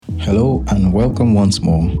Hello and welcome once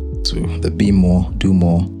more to the Be More, Do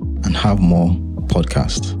More and Have More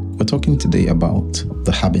podcast. We're talking today about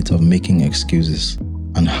the habit of making excuses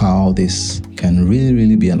and how this can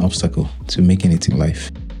really be an obstacle to making it in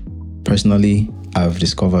life. Personally, I've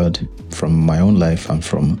discovered from my own life and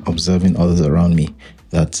from observing others around me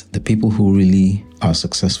that the people who really are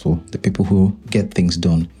successful, the people who get things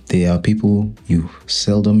done, they are people you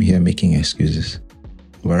seldom hear making excuses.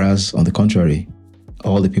 Whereas on the contrary,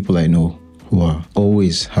 all the people I know who are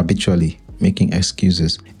always habitually making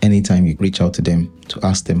excuses anytime you reach out to them to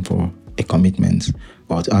ask them for a commitment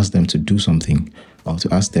or to ask them to do something or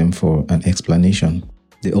to ask them for an explanation,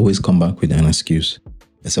 they always come back with an excuse.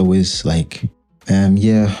 It's always like,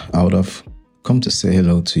 I would have come to say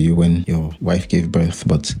hello to you when your wife gave birth,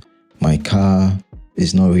 but my car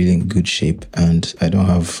is not really in good shape and I don't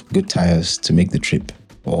have good tires to make the trip.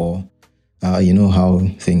 Or you know how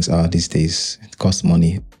things are these days. It costs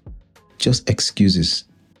money. Just excuses.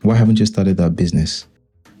 Why haven't you started that business?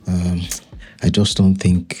 I just don't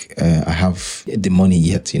think I have the money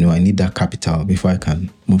yet. I need that capital before I can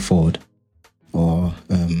move forward. Or,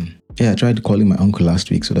 I tried calling my uncle last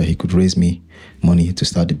week so that he could raise me money to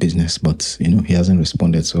start the business. But, he hasn't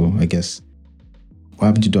responded. So I guess, why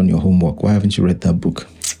haven't you done your homework? Why haven't you read that book?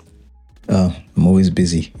 I'm always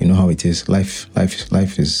busy. You know how it is. Life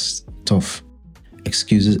is tough.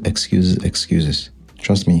 Excuses.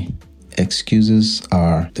 Trust me, excuses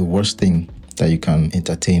are the worst thing that you can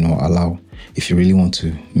entertain or allow if you really want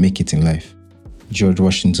to make it in life. George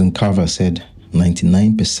Washington Carver said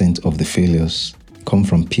 99% of the failures come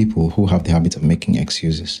from people who have the habit of making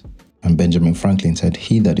excuses. And Benjamin Franklin said,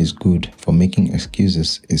 he that is good for making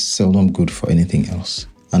excuses is seldom good for anything else.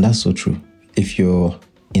 And that's so true. If you're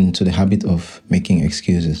into the habit of making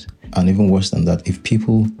excuses, and even worse than that, if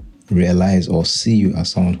people realize or see you as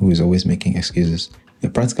someone who is always making excuses,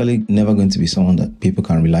 you're practically never going to be someone that people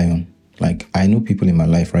can rely on. Like, I know people in my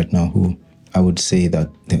life right now who I would say that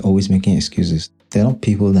they're always making excuses. They're not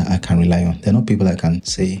people that I can rely on. They're not people I can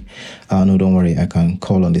say, no, don't worry, I can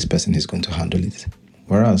call on this person, he's going to handle it.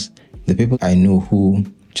 Whereas the people I know who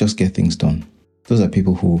just get things done, those are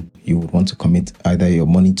people who you would want to commit either your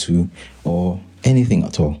money to or anything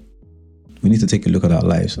at all. We need to take a look at our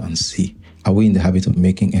lives and see, are we in the habit of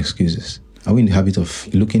making excuses? Are we in the habit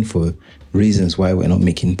of looking for reasons why we're not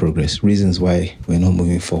making progress, reasons why we're not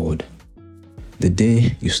moving forward? The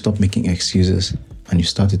day you stop making excuses and you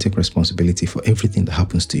start to take responsibility for everything that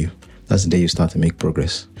happens to you, that's the day you start to make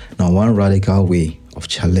progress. Now, one radical way of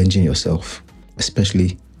challenging yourself,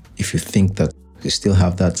 especially if you think that you still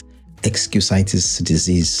have that excusitis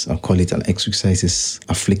disease, I'll call it an excusitis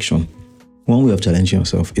affliction. One way of challenging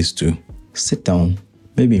yourself is to sit down,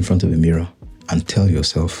 maybe in front of a mirror, and tell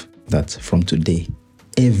yourself that from today,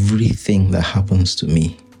 everything that happens to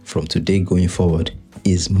me from today going forward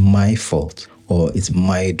is my fault, or it's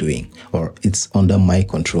my doing, or it's under my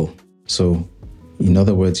control. So, in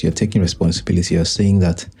other words, you're taking responsibility. You're saying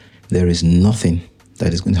that there is nothing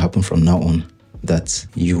that is going to happen from now on that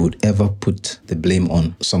you would ever put the blame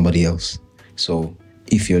on somebody else. So,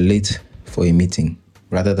 if you're late for a meeting,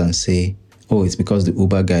 rather than say, oh, it's because the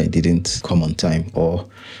Uber guy didn't come on time, or,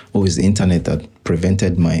 oh, it's the internet that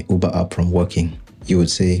prevented my Uber app from working, you would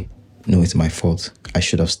say, no, it's my fault. I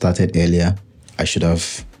should have started earlier. I should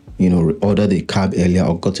have, ordered a cab earlier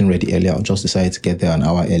or gotten ready earlier or just decided to get there an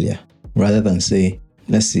hour earlier. Rather than say,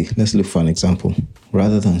 let's look for an example.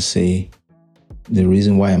 Rather than say, the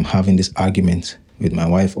reason why I'm having this argument with my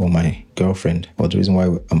wife or my girlfriend, or the reason why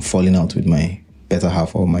I'm falling out with my better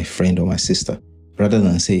half or my friend or my sister, rather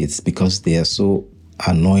than say it's because they are so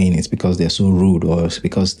annoying, it's because they're so rude, or it's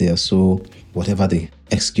because they are so, whatever the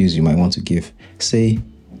excuse you might want to give, say,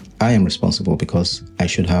 I am responsible because I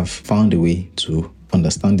should have found a way to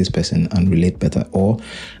understand this person and relate better, or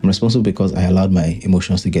I'm responsible because I allowed my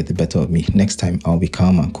emotions to get the better of me. Next time, I'll be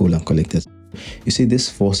calm and cool and collected. You see, this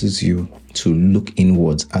forces you to look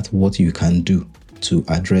inwards at what you can do to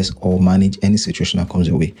address or manage any situation that comes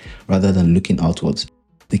your way, rather than looking outwards.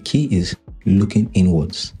 The key is looking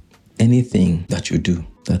inwards. Anything that you do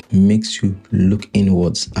that makes you look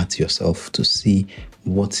inwards at yourself to see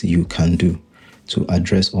what you can do to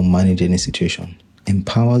address or manage any situation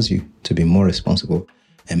empowers you to be more responsible,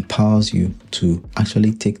 empowers you to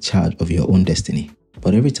actually take charge of your own destiny.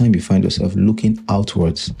 But every time you find yourself looking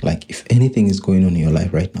outwards, like if anything is going on in your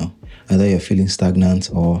life right now, either you're feeling stagnant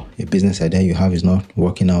or a business idea you have is not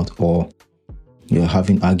working out, or you're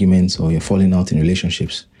having arguments or you're falling out in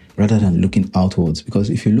relationships, rather than looking outwards.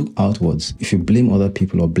 Because if you look outwards, if you blame other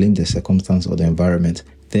people or blame the circumstance or the environment,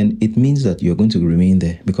 then it means that you're going to remain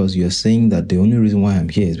there, because you're saying that the only reason why I'm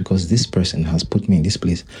here is because this person has put me in this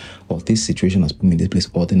place, or this situation has put me in this place,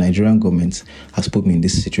 or the Nigerian government has put me in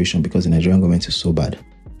this situation because the Nigerian government is so bad.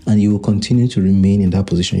 And you will continue to remain in that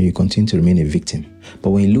position. You continue to remain a victim. But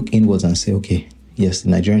when you look inwards and say, okay, yes, the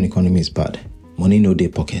Nigerian economy is bad. Money no dey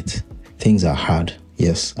pocket. Things are hard.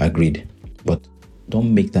 Yes, agreed. But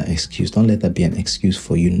don't make that excuse. Don't let that be an excuse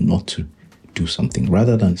for you not to do something.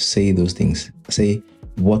 Rather than say those things, say,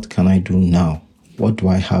 what can I do now? What do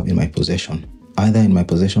I have in my possession? Either in my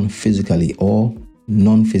possession physically or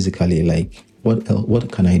non-physically, like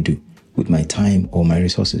what can I do with my time or my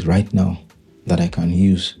resources right now that I can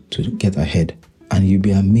use to get ahead? And you'll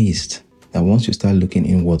be amazed that once you start looking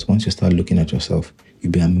inwards, once you start looking at yourself,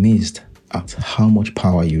 you'll be amazed at how much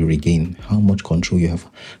power you regain, how much control you have,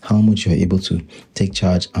 how much you're able to take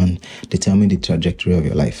charge and determine the trajectory of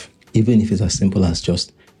your life. Even if it's as simple as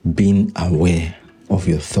just being aware of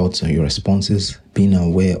your thoughts and your responses, being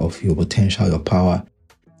aware of your potential, your power.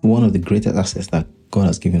 One of the greatest assets that God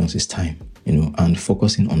has given us is time, and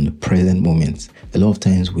focusing on the present moment. A lot of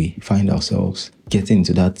times we find ourselves getting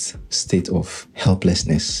into that state of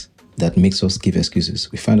helplessness that makes us give excuses.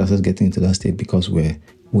 We find ourselves getting into that state because we're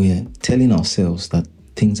telling ourselves that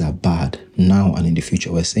things are bad now and in the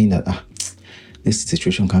future. We're saying that, this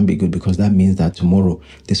situation can't be good because that means that tomorrow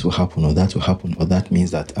this will happen or that will happen, or that means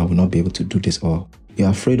that I will not be able to do this, or you're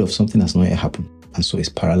afraid of something that's not yet happened. And so it's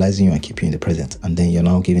paralyzing you and keeping you in the present. And then you're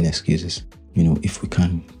now giving excuses. If we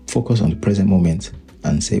can focus on the present moment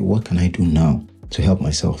and say, what can I do now to help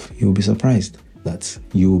myself? You'll be surprised that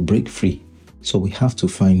you will break free. So we have to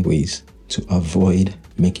find ways to avoid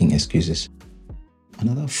making excuses.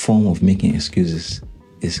 Another form of making excuses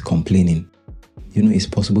is complaining. It's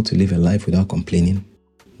possible to live a life without complaining.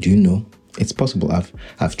 Do you know? It's possible.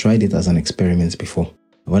 I've tried it as an experiment before.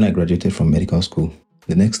 When I graduated from medical school,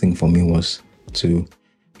 the next thing for me was to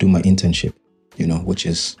do my internship, which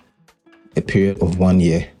is a period of 1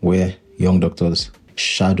 year where young doctors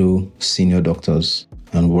shadow senior doctors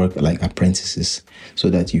and work like apprentices so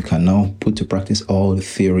that you can now put to practice all the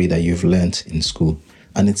theory that you've learned in school.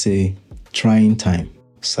 And it's a trying time,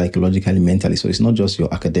 psychologically, mentally. So it's not just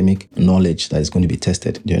your academic knowledge that is going to be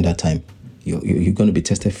tested during that time. You're going to be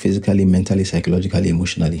tested physically, mentally, psychologically,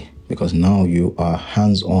 emotionally, because now you are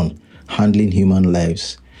hands-on, handling human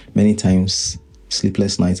lives, many times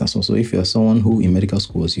sleepless nights and so on. So if you're someone who in medical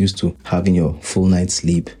school was used to having your full night's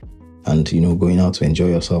sleep and, going out to enjoy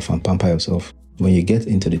yourself and pamper yourself, when you get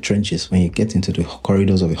into the trenches, when you get into the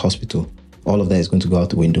corridors of a hospital, all of that is going to go out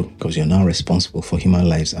the window because you're now responsible for human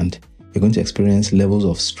lives, and you're going to experience levels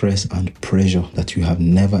of stress and pressure that you have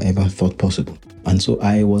never ever thought possible. And so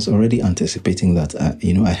I was already anticipating that.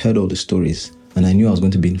 I heard all the stories and I knew I was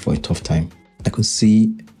going to be in for a tough time. I could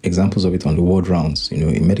see examples of it on the ward rounds.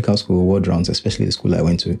 In medical school, ward rounds, especially the school I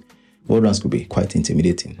went to, ward rounds could be quite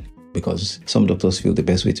intimidating because some doctors feel the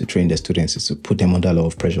best way to train their students is to put them under a lot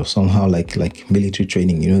of pressure. Somehow like military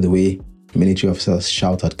training, the way military officers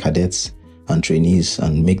shout at cadets and trainees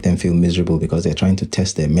and make them feel miserable because they're trying to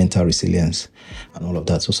test their mental resilience and all of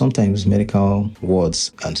that. So sometimes medical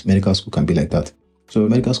wards and medical school can be like that. So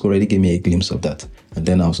medical school already gave me a glimpse of that. And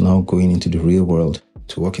then I was now going into the real world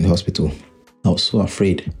to work in the hospital. I was so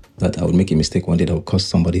afraid that I would make a mistake one day that would cost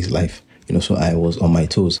somebody's life. So I was on my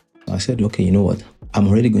toes. I said, okay, you know what? I'm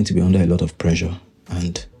already going to be under a lot of pressure.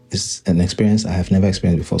 And it's an experience I have never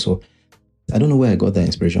experienced before. So I don't know where I got that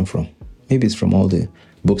inspiration from. Maybe it's from all the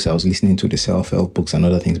books I was listening to, the self-help books and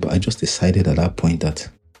other things, but I just decided at that point that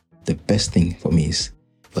the best thing for me is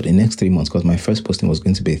for the next 3 months, because my first posting was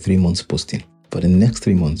going to be a 3 months posting. For the next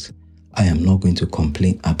 3 months, I am not going to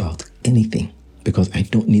complain about anything because I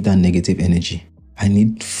don't need that negative energy. I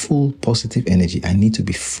need full positive energy. I need to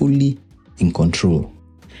be fully in control,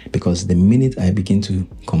 because the minute I begin to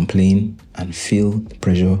complain and feel the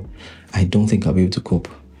pressure, I don't think I'll be able to cope,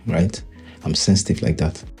 right? I'm sensitive like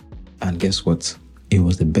that. And guess what? It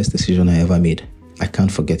was the best decision I ever made. I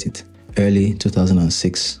can't forget it. Early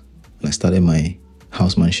 2006, when I started my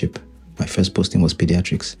housemanship, my first posting was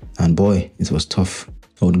pediatrics. And boy, it was tough.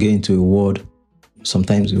 I would get into a ward.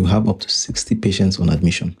 Sometimes we would have up to 60 patients on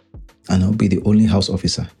admission. And I'll be the only house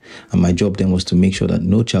officer. And my job then was to make sure that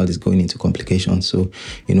no child is going into complications. So,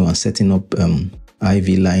 and setting up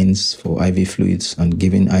IV lines for IV fluids and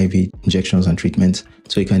giving IV injections and treatments.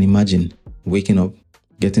 So you can imagine waking up,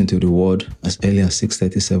 getting to the ward as early as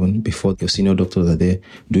 6:37 before your senior doctors are there,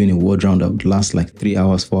 doing a ward round that would last like 3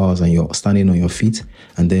 hours, 4 hours, and you're standing on your feet.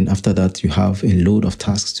 And then after that, you have a load of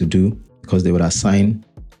tasks to do because they would assign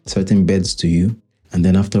certain beds to you. And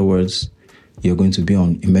then afterwards, you're going to be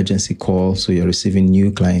on emergency call, so you're receiving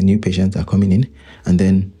new patients are coming in, and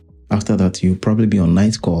then after that, you'll probably be on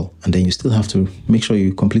night call, and then you still have to make sure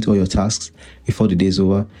you complete all your tasks before the day's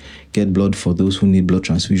over, get blood for those who need blood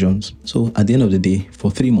transfusions. So at the end of the day, for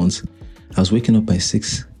 3 months, I was waking up by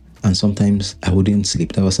 6, and sometimes I wouldn't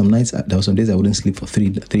sleep. There were some days I wouldn't sleep for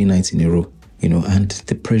three nights in a row, and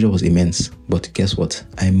the pressure was immense. But guess what?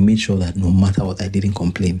 I made sure that no matter what, I didn't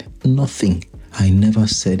complain. Nothing. I never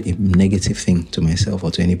said a negative thing to myself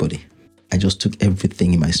or to anybody. I just took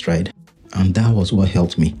everything in my stride, and that was what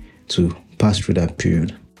helped me to pass through that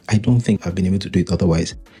period. I don't think I've been able to do it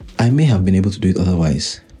otherwise. I may have been able to do it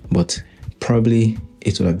otherwise, but probably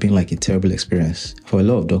it would have been like a terrible experience for a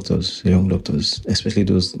lot of doctors, young doctors, especially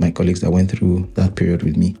those my colleagues that went through that period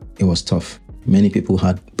with me. It was tough. Many people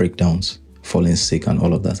had breakdowns, falling sick and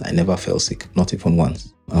all of that. I never fell sick, not even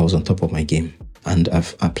once. I was on top of my game. And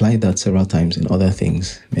I've applied that several times in other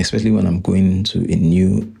things, especially when I'm going to a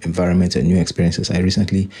new environment and new experiences. I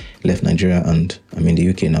recently left Nigeria and I'm in the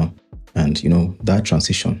UK now. And, that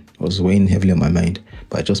transition was weighing heavily on my mind.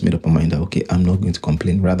 But I just made up my mind that, okay, I'm not going to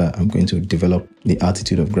complain. Rather, I'm going to develop the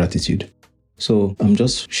attitude of gratitude. So I'm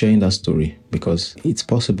just sharing that story because it's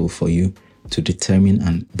possible for you to determine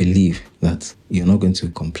and believe that you're not going to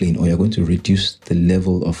complain, or you're going to reduce the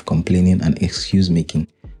level of complaining and excuse making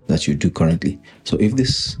that you do currently. So if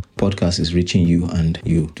this podcast is reaching you and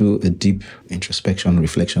you do a deep introspection,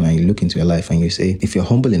 reflection, and you look into your life and you say, if you're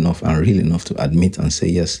humble enough and real enough to admit and say,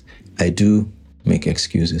 yes, I do make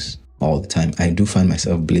excuses all the time. I do find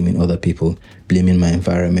myself blaming other people, blaming my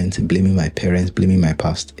environment, blaming my parents, blaming my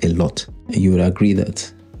past a lot. You would agree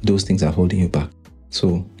that those things are holding you back.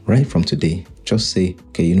 So right from today, just say,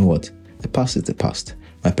 okay, you know what? The past is the past.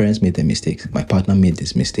 My parents made their mistakes. My partner made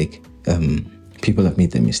this mistake. People have made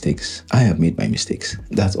their mistakes. I have made my mistakes.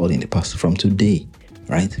 That's all in the past. From today,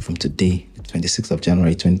 right? From today, the 26th of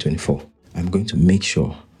January, 2024, I'm going to make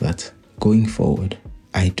sure that going forward,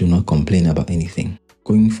 I do not complain about anything.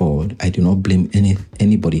 Going forward, I do not blame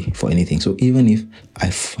anybody for anything. So even if I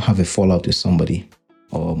have a fallout with somebody,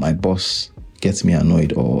 or my boss gets me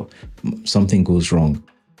annoyed, or something goes wrong,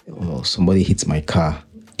 or somebody hits my car,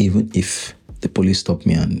 even if the police stop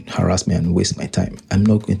me and harass me and waste my time, I'm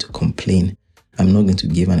not going to complain. I'm not going to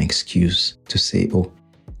give an excuse to say, oh,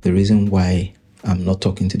 the reason why I'm not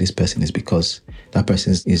talking to this person is because that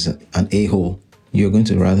person is an a-hole. You're going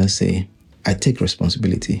to rather say, I take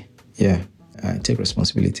responsibility. Yeah, I take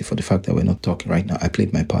responsibility for the fact that we're not talking right now. I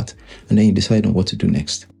played my part. And then you decide on what to do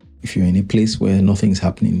next. If you're in a place where nothing's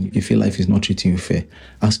happening, you feel life is not treating you fair,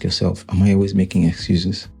 ask yourself, am I always making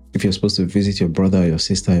excuses? If you're supposed to visit your brother, your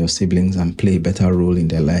sister, your siblings and play a better role in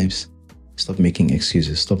their lives, stop making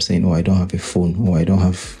excuses. Stop saying, oh, I don't have a phone. Oh, I don't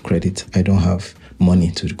have credit. I don't have money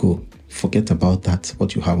to go. Forget about that,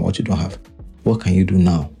 what you have and what you don't have. What can you do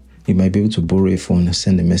now? You might be able to borrow a phone and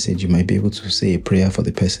send a message. You might be able to say a prayer for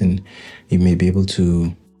the person. You may be able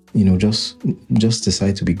to, just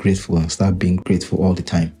decide to be grateful and start being grateful all the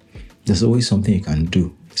time. There's always something you can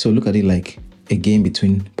do. So look at it like a game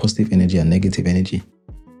between positive energy and negative energy.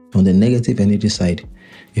 On the negative energy side,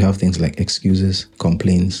 you have things like excuses,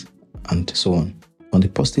 complaints, and so on. On the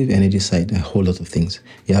positive energy side, a whole lot of things.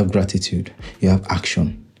 You have gratitude, you have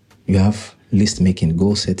action, you have list making,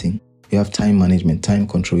 goal setting, you have time management, time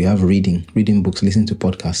control, you have reading books, listening to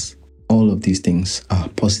podcasts. All of these things are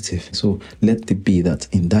positive. So let it be that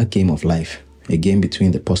in that game of life, a game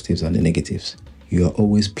between the positives and the negatives, you are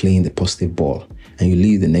always playing the positive ball and you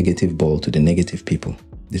leave the negative ball to the negative people.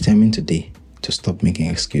 Determine today to stop making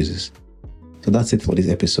excuses. So that's it for this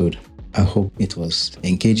episode. I hope it was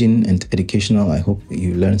engaging and educational. I hope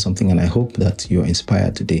you learned something, and I hope that you're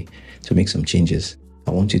inspired today to make some changes.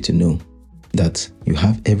 I want you to know that you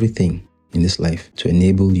have everything in this life to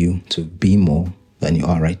enable you to be more than you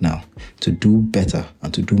are right now, to do better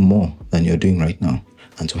and to do more than you're doing right now,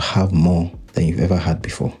 and to have more than you've ever had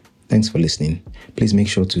before. Thanks for listening. Please make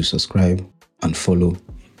sure to subscribe and follow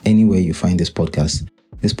anywhere you find this podcast.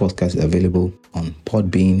 This podcast is available on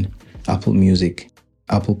Podbean, Apple Music,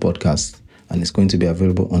 Apple Podcasts, and it's going to be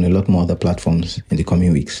available on a lot more other platforms in the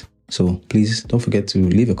coming weeks. So please don't forget to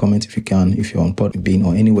leave a comment if you can, if you're on Podbean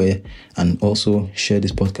or anywhere, and also share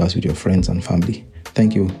this podcast with your friends and family.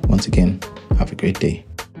 Thank you once again. Have a great day.